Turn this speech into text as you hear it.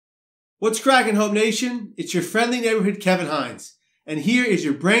What's cracking, Hope Nation? It's your friendly neighborhood Kevin Hines, and here is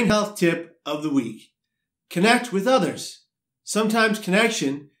your brain health tip of the week. Connect with others. Sometimes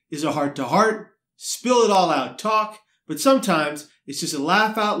connection is a heart-to-heart, spill it all out talk, but sometimes it's just a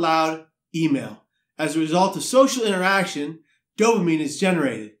laugh out loud email. As a result of social interaction, dopamine is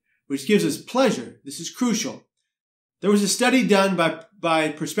generated, which gives us pleasure. This is crucial. There was a study done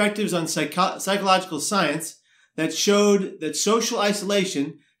by Perspectives on Psychological Science that showed that social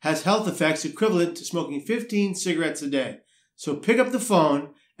isolation has health effects equivalent to smoking 15 cigarettes a day. So pick up the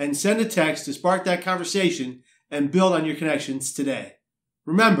phone and send a text to spark that conversation and build on your connections today.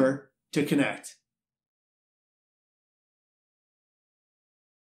 Remember to connect.